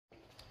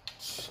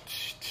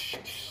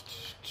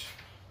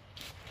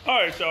All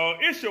right, y'all,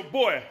 it's your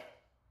boy.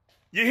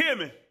 You hear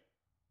me?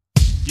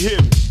 You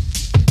hear me?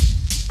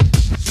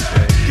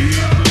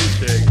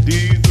 Shaq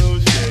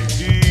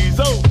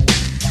Diesel.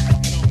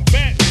 And I'm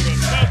back with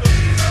another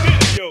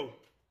video.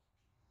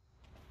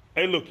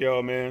 Hey, look,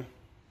 y'all, man.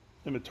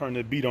 Let me turn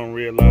that beat on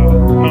real loud.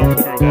 No,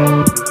 turn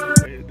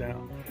that way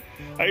down.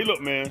 Hey, look,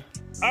 man.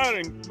 I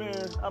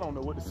don't know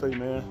what to say,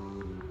 man.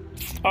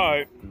 All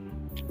right,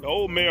 the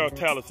old mayor of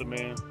Taliesin,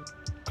 man,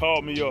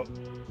 called me up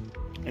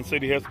and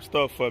said he had some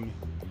stuff for me.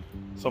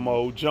 Some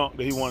old junk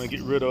that he wanted to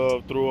get rid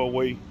of, throw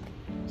away.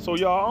 So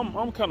y'all,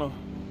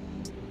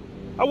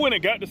 I went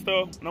and got the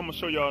stuff, and I'm gonna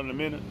show y'all in a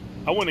minute.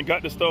 I went and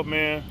got the stuff,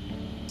 man.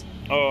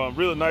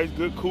 Really nice,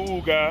 good,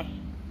 cool guy.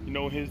 You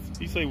know, he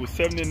said he was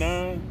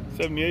 79,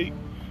 78,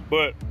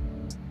 but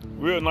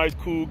real nice,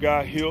 cool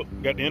guy. Hip,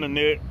 got the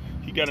internet.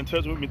 He got in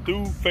touch with me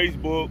through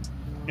Facebook,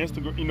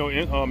 Instagram, you know,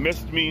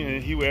 messaged me,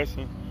 and he was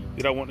asking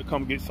did I want to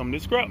come get some of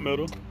this scrap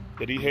metal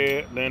that he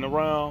had laying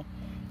around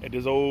at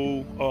this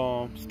old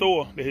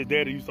store that his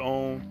daddy used to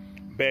own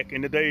back in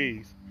the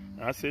days.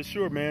 And I said,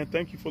 sure, man,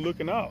 thank you for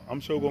looking out.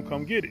 I'm sure gonna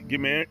come get it. He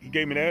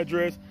gave me the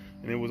address,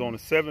 and it was on a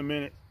 10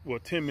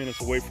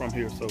 minutes away from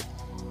here. So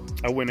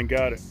I went and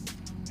got it.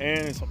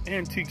 And it's some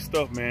antique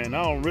stuff, man.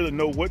 I don't really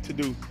know what to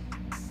do.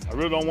 I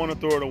really don't want to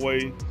throw it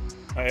away.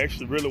 I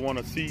actually really want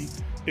to see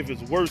if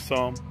it's worth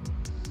some.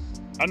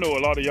 I know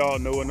a lot of y'all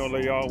know. I know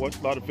y'all watch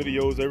a lot of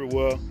videos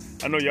everywhere.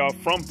 I know y'all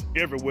from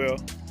everywhere.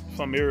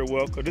 From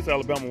everywhere, because this is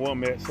Alabama where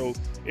I'm at, so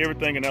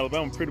everything in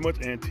Alabama pretty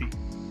much antique.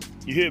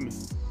 You hear me?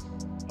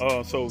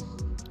 So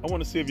I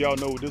want to see if y'all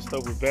know this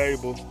stuff was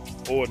valuable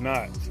or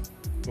not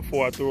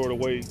before I throw it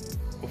away,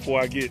 before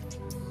I get,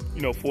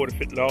 you know, $40,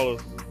 $50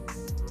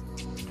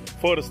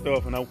 for the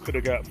stuff, and I could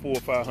have got $400,000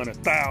 or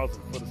 $500,000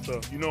 for the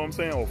stuff. You know what I'm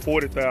saying? Or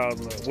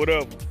 $40,000 or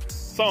whatever.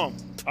 Some.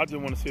 I just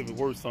want to see if it's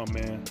worth something,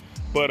 man.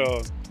 But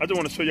I just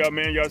want to show y'all,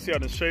 man. Y'all see how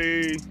the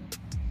shade.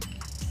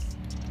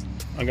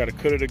 I gotta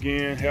cut it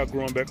again. Hair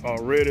growing back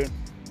already.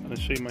 I done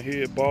shaved my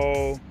head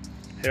bald.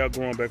 Hair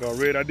growing back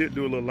already. I did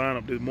do a little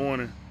lineup this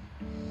morning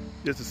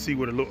just to see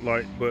what it looked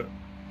like. But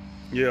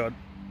yeah,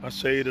 I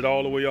shaved it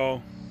all the way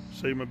off.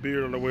 Shaved my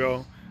beard all the way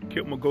off.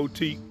 Kept my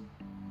goatee.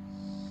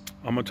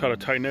 I'm gonna try to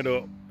tighten that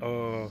up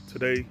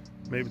today,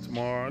 maybe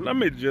tomorrow. I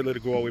may just let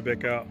it go all the way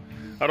back out.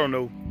 I don't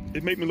know.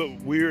 It make me look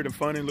weird and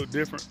funny, look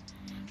different.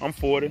 I'm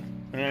 40,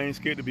 and I ain't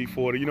scared to be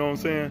 40. You know what I'm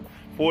saying?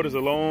 40 is a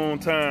long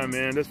time,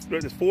 man.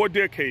 That's 4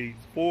 decades.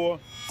 4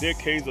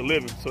 decades of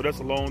living. So that's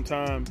a long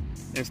time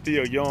and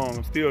still young.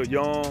 I'm still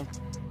young,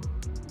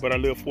 but I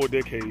live 4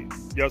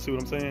 decades. Y'all see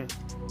what I'm saying?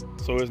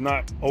 So it's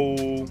not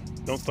old.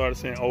 Don't start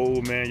saying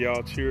old, man.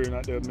 Y'all cheering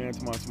out there, man.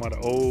 Somebody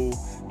old.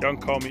 Y'all can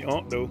call me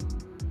Unc, though.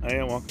 I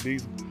am Uncle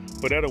Diesel,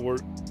 but that'll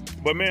work.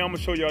 But man, I'm gonna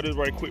show y'all this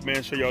right quick,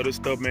 man. Show y'all this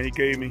stuff, man. He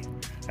gave me.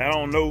 I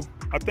don't know.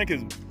 I think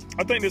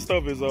this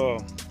stuff is I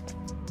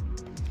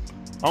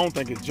don't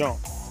think it's junk.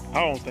 I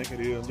don't think it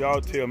is.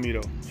 Y'all tell me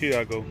though. Here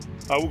I go.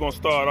 We're gonna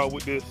start out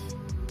with this.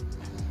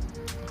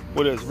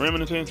 What is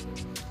Remington?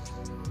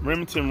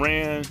 Remington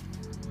Rand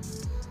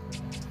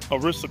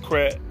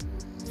Aristocrat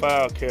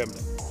file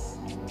cabinet.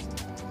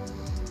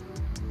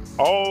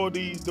 All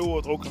these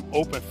doors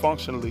open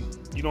functionally.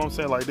 You know what I'm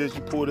saying? Like this, you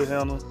pull the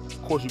handle.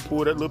 Of course, you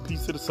pull that little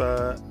piece to the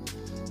side,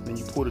 then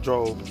you pull the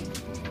drawer open.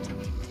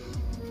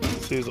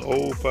 This is an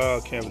old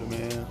file cabinet,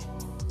 man.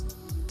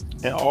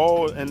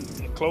 And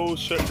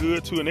closed shut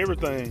good too, and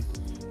everything.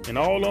 And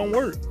all of them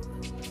work.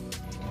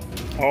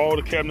 All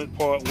the cabinet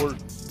part work.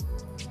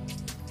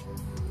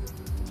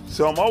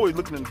 So I'm always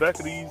looking in the back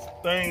of these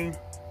things.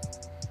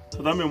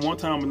 Cause I remember one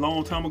time, a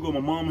long time ago, my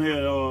mom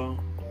had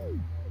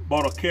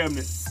bought a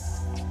cabinet.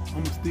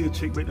 I'm gonna still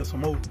check back there some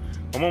more.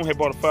 My mom had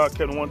bought a file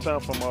cabinet one time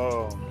from,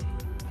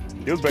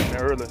 it was back in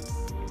the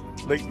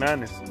late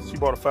 90s. She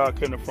bought a file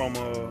cabinet from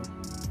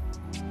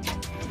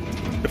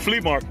the flea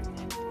market.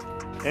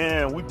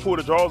 And we pulled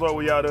the drawers all the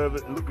way out of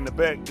it and looked in the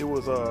back. It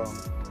was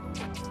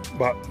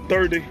about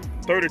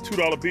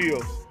 $32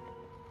 bills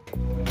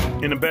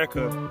in the back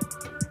of it.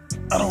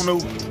 I don't know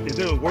if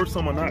it was worth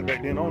some or not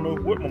back then. I don't know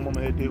what my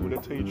mama had did with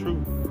it, to tell you the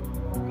truth.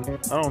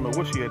 I don't know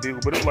what she had did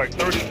with it, but it was like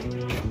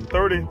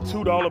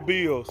 $32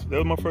 bills. That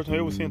was my first time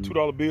ever seeing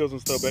 $2 bills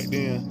and stuff back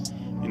then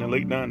in the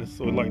late 90s.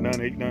 So it was like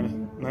 98,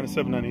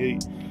 97,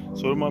 98.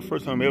 So it was my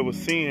first time ever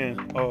seeing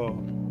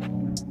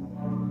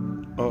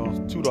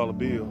 $2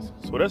 bills.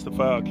 So that's the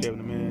file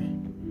cabinet,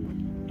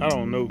 man. I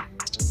don't know.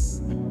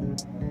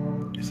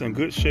 It's in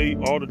good shape.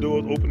 All the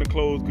doors open and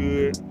close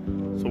good.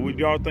 So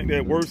y'all think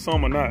that worth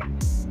some or not?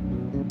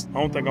 I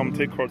don't think I'm gonna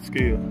take across the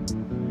scale.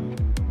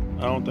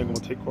 I don't think I'm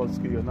gonna take across the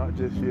scale, not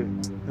just yet.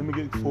 Let me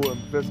get full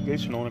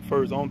investigation on it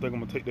first. I don't think I'm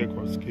gonna take that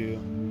across the scale.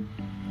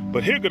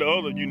 But here go the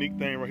other unique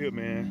thing right here,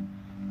 man.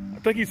 I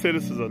think he said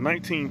this is a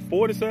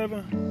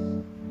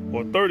 1947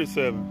 or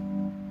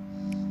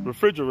 37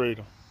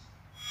 refrigerator.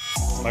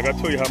 Like I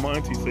told you how my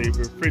auntie said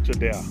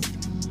refrigerator.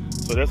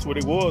 So that's what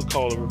it was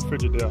called, a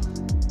refrigerator.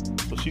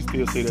 So she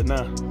still say that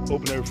now.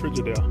 Open that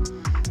refrigerator.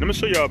 Let me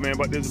show y'all, man,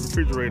 about this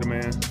refrigerator,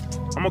 man.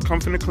 I'm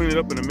finna clean it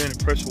up in a minute,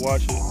 pressure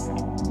wash it.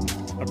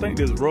 I think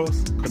this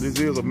rust, because this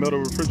is a metal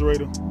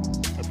refrigerator.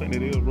 I think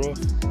it is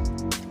rust.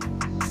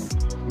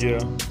 Yeah,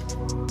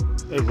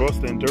 it's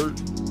rust and dirt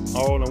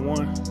all in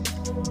one.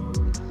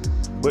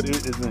 But it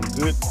is in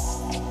good.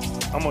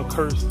 I'm gonna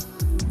curse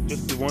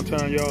just the one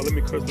time, y'all. Let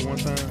me curse the one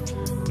time.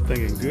 The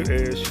thing in good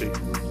ass shape.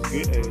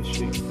 Good ass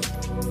shape.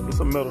 It's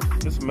a metal.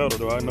 It's metal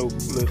though. I know.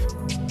 Listen.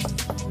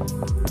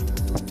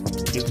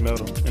 It's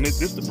metal. And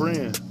this the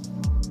brand.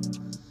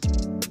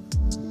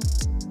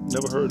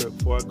 Never heard of it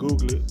before. I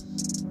Googled it.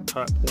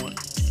 Hot Point.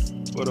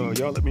 But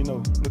y'all let me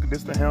know. Look at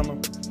this, the handle.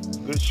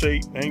 Good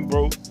shape. Ain't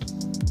broke.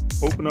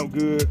 Open up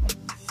good.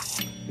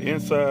 The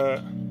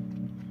inside.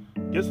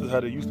 This is how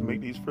they used to make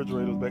these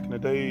refrigerators back in the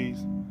days.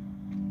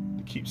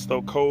 To keep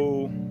stuff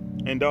cold.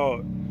 And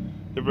dog,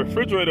 the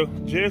refrigerator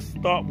just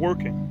stopped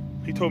working.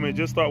 He told me it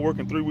just started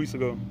working 3 weeks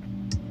ago.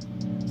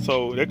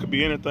 So that could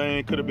be anything.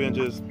 It could have been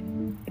just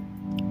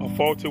a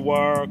faulty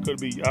wire. Could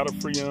be out of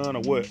Freon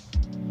or what.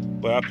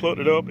 But I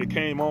plugged it up. It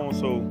came on.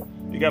 So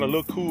it got a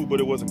little cool, but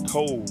it wasn't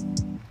cold.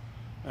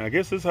 And I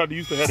guess this is how they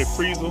used to have the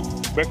freezer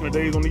back in the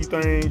days on these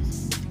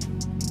things.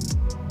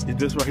 It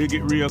just right here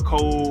get real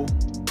cold.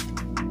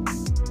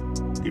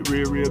 Get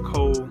real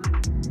cold.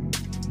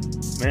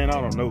 Man, I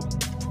don't know.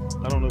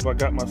 I don't know if I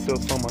got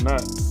myself some or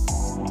not.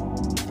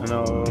 And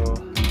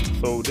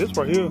so this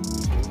right here,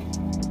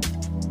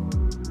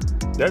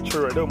 that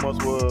tray right there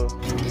must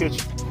catch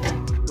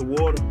the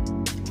water.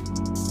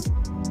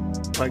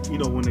 Like, you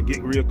know, when it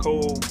get real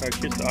cold, I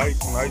catch the ice.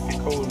 When the ice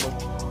get cold,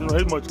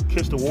 it must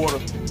catch the water.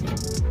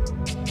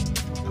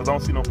 Cause I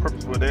don't see no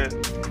purpose with that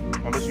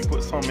unless you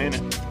put something in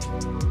it.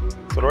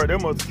 So right there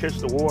must catch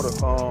the water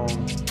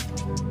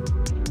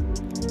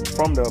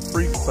from the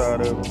freezer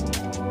side of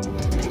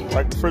it.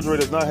 Like the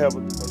refrigerator does not have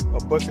a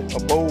bucket, a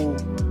bowl.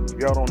 If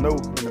y'all don't know,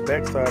 in the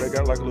back side, they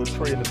got like a little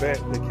tray in the back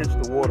that catch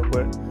the water,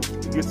 but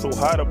it gets so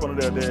hot up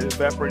under there that it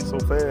evaporates so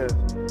fast.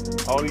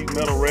 All these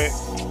metal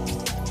racks.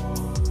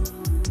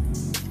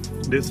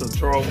 This a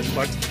drawer,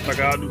 like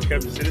our new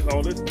cabinet set.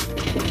 All this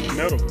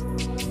metal.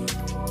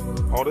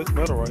 All this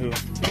metal right here.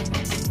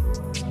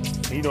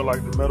 And you know,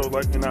 like the metal,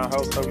 like in our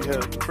house, how we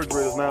have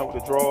refrigerators now with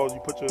the drawers. You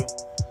put your,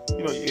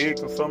 you know, your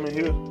eggs or something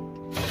in here.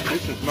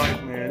 This is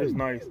nice, man. It's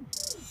nice.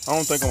 I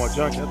don't think I'm gonna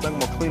junk it. I think I'm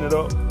gonna clean it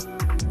up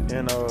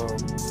and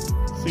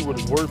see what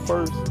it's worth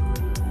first.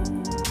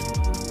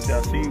 Yeah,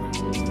 I see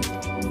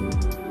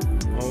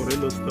all that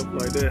little stuff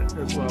like that.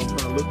 That's what I'm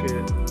trying to look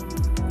at.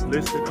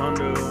 Listed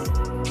under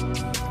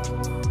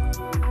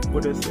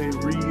what they say,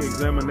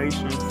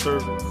 re-examination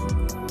service.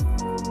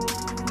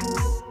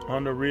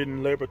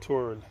 Underwritten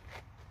laboratory.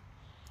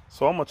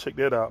 So I'm gonna check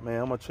that out,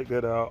 man. I'm gonna check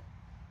that out.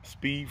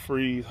 Speed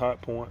freeze,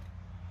 Hot Point.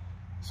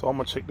 So I'm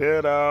gonna check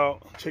that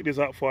out. Check this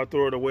out before I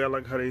throw it away. I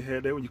like how they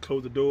had that when you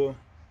close the door.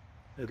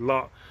 It's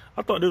locked.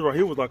 I thought this right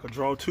here was like a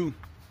drawer too.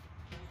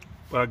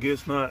 But I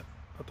guess not.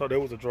 I thought that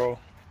was a drawer.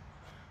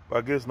 But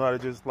I guess not.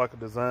 It's just like a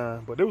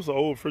design. But it was an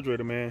old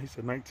refrigerator, man. He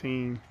said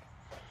 19.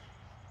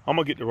 I'm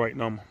gonna get the right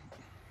number.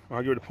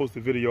 I'll get ready to post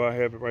the video. I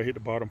have it right here at the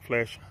bottom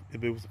flashing.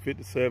 If it was a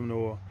 57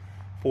 or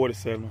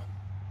 47.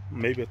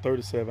 Maybe a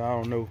 37. I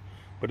don't know.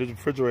 But this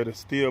refrigerator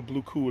still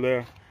blew cool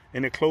air.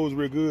 And it closed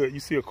real good.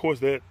 You see, of course,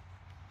 that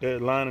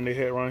lining they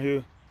had around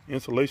here,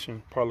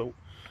 insulation probably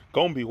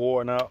gonna be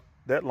worn out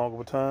that long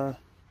of a time.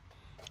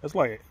 That's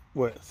like,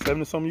 what,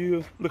 70-some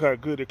years? Look how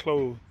good it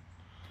closed.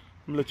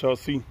 Let me let y'all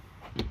see.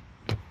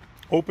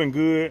 Open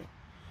good,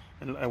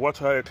 and watch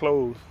how it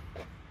closed.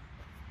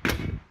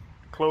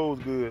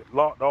 Closed good,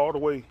 locked all the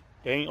way.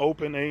 It ain't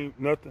open, ain't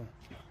nothing.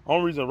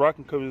 Only reason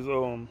rocking cause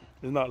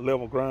is not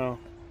level ground.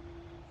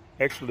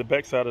 Actually, the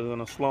backside is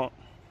in a slump.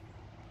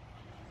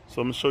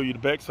 So I'm gonna show you the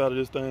backside of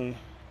this thing.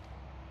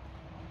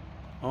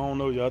 I don't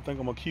know, y'all. I think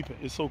I'm gonna keep it.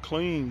 It's so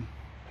clean.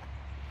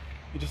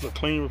 It's just a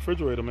clean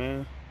refrigerator,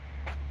 man.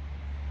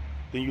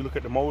 Then you look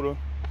at the motor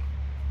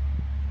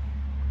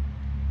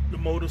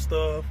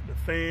stuff, the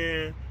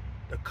fan,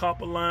 the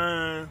copper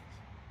lines,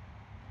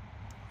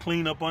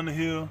 clean up under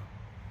here.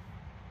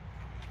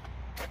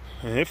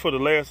 And for the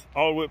last,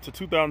 all the way up to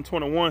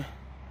 2021,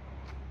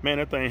 man,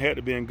 that thing had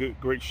to be in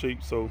great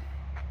shape. So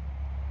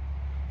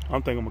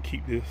I'm thinking I'm gonna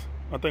keep this.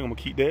 I think I'm gonna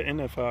keep that in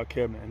that file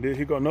cabinet. And then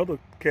here go another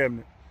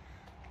cabinet.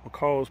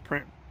 McCall's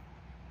print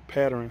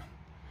pattern,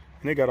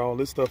 and they got all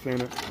this stuff in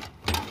it.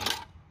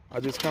 I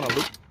just kind of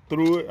looked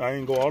through it. I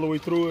didn't go all the way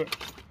through it.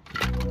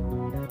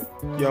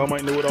 Y'all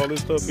might know what all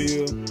this stuff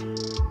is.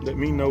 Let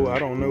me know. I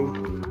don't know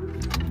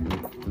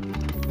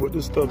what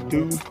this stuff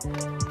do.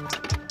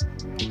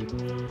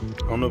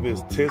 I don't know if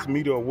it's test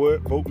meter or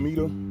what,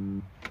 voltmeter.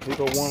 There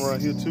go one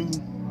right here too.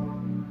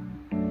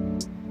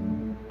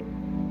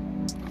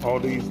 All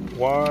these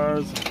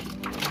wires.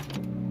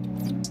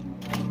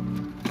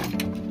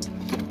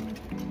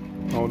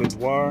 All this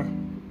wire.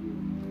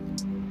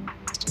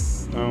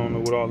 I don't know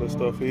what all this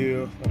stuff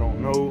is. I don't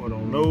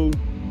know.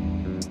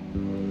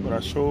 But I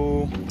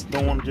sure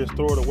don't want to just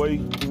throw it away.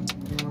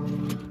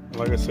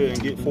 Like I said,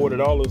 and get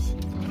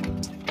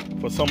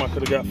 $40 for something I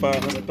could have got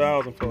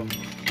 $500,000 for.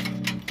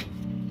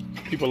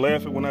 People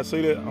laugh at when I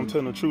say that. I'm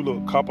telling the truth.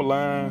 Look, copper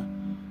line,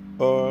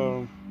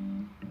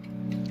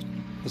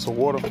 It's a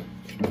water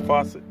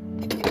faucet.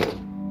 You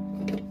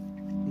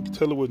can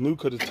tell it was new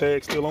because the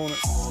tag's still on it.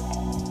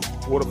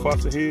 Water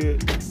faucet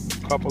head,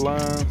 copper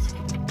lines.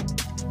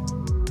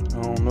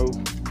 I don't know.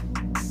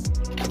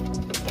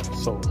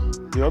 So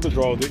the other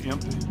drawers, they're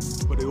empty,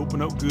 but they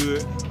open up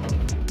good.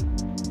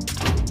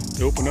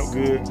 They open up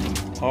good.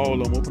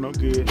 All of them open up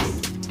good.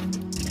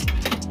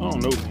 I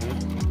don't know, man.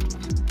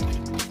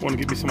 Want to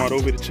get me somebody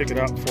over to check it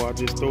out before I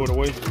just throw it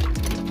away.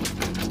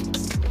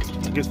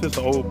 I guess this is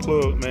an old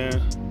plug,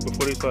 man.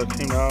 Before they started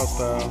came to our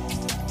style.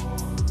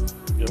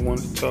 Yeah, one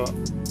at the top,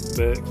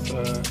 back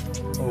side,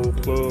 old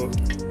plug.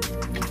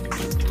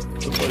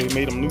 Looks like they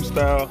made them new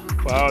style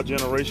for our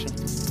generation.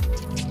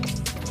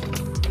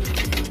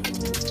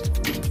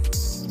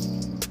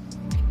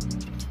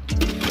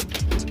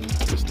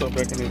 Put stuff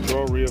back in the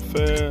drawer real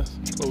fast.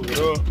 Close it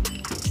up.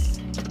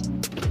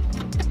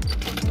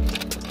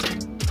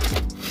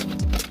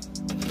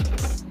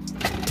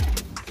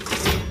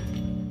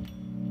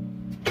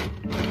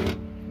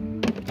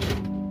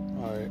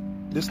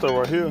 This stuff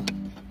right here,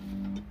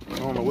 I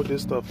don't know what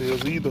this stuff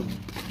is either.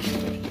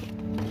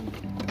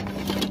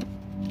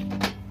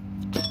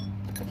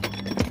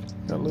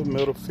 Got a little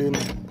metal fitting,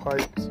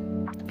 pipes.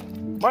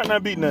 Might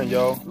not be nothing,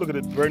 y'all. Look at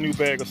this brand new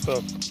bag of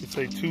stuff. It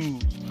say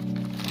tubes.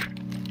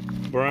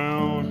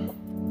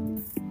 Browning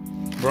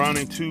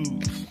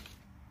tubes.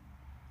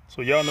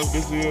 So y'all know what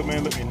this is,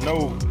 man. Let me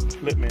know.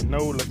 Let me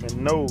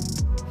know.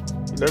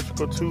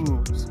 Electrical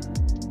tubes.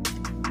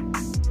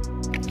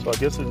 So I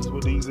guess this is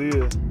what these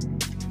is.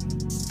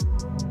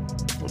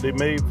 What they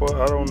made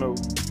for, I don't know.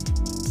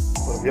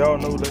 But if y'all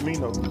know, let me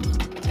know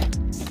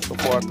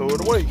before I throw it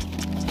away.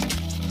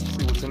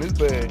 See what's in this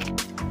bag.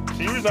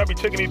 See, usually I be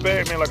checking these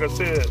bags, man. Like I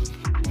said,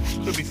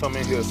 should be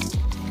something in here.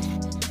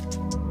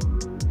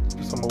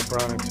 Some more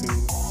browning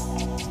tubes.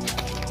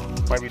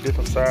 Might be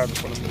different sizes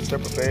for them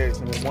separate bags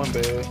in this one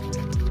bag.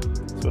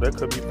 So that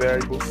could be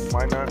valuable.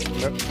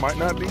 Might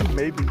not be,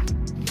 maybe.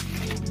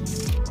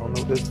 I don't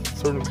know what this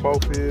certain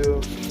cloth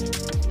is.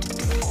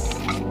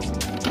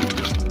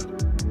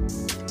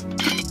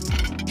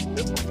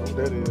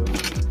 That is.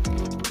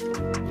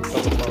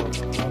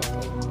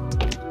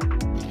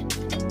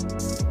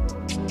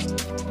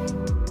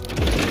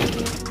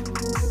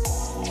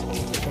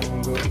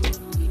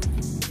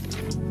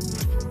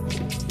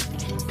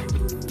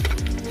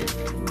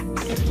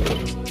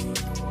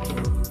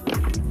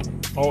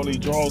 All these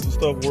drawers and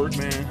stuff work,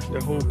 man.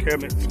 That whole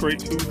cabinet straight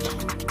too.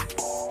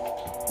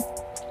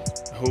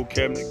 The whole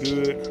cabinet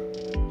good.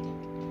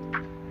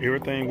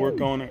 Everything work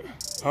on it.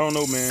 I don't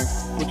know, man.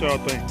 What y'all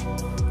think?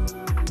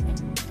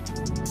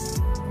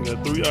 We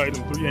got three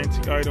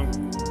antique items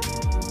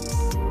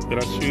that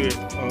I should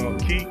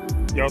keep.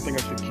 Y'all think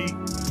I should keep?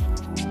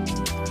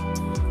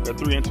 Got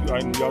three antique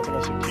items. Y'all think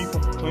I should keep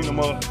them? Clean them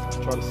up,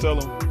 try to sell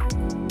them.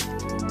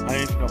 I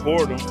ain't finna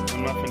hoard them.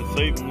 I'm not finna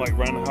save them like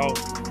around the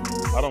house.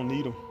 I don't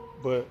need them,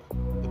 but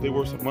if they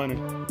worth some money,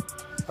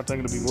 I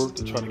think it'll be worth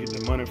to try to get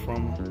the money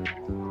from them.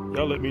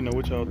 Y'all let me know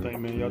what y'all think,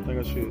 man. Y'all think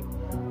I should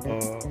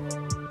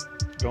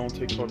go and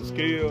take it on the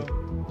scale?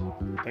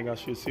 I think I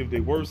should see if they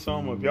worth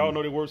something. If y'all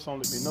know they worth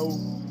something, let me know.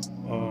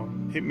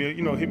 Hit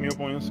me up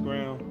on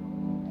Instagram,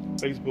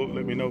 Facebook.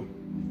 Let me know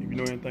if you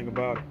know anything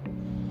about it.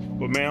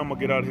 But man, I'm gonna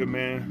get out of here,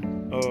 man.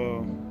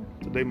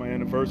 Today my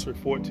anniversary,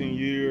 14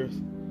 years,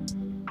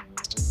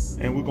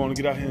 and we're gonna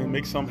get out here and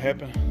make something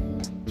happen.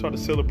 Try to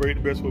celebrate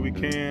the best way we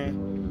can.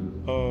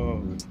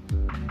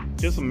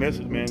 Just a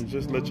message, man.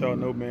 Just let y'all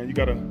know, man. You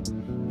gotta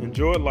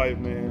enjoy life,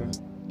 man.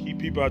 Keep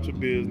people out your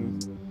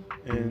business,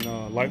 and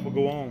life will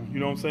go on. You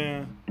know what I'm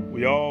saying?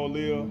 We all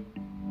live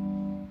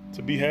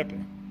to be happy.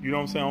 You know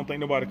what I'm saying? I don't think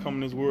nobody come in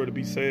this world to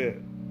be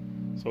sad.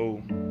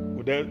 So,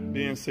 with that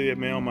being said,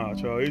 man, I'm out,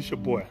 y'all. It's your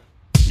boy.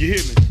 You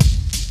hear me?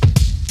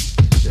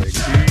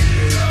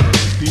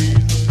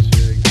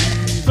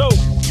 So.